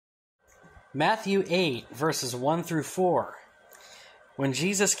Matthew 8, verses 1 through 4. When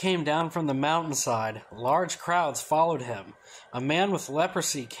Jesus came down from the mountainside, large crowds followed him. A man with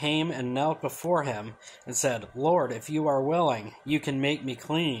leprosy came and knelt before him and said, "Lord, if you are willing, you can make me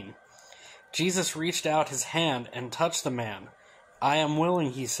clean." Jesus reached out his hand and touched the man. "I am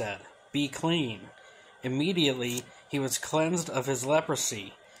willing," he said. "Be clean." Immediately he was cleansed of his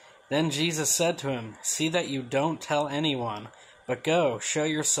leprosy. Then Jesus said to him, "See that you don't tell anyone, but go, show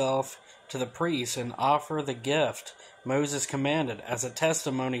yourself to the priests and offer the gift Moses commanded as a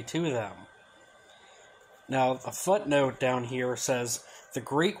testimony to them." Now, a footnote down here says the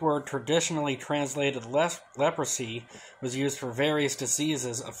Greek word traditionally translated leprosy was used for various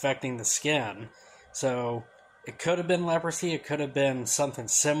diseases affecting the skin. So it could have been leprosy, it could have been something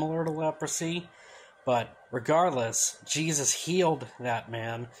similar to leprosy, but regardless, Jesus healed that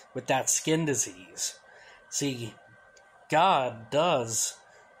man with that skin disease. See, God does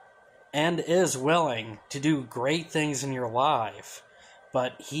and is willing to do great things in your life,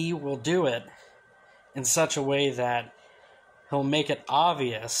 but he will do it in such a way that he'll make it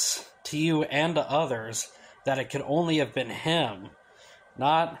obvious to you and to others that it could only have been him,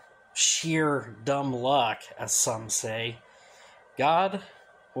 not sheer dumb luck, as some say. God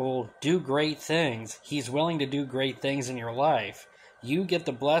will do great things. He's willing to do great things in your life. You get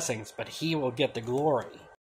the blessings, but he will get the glory.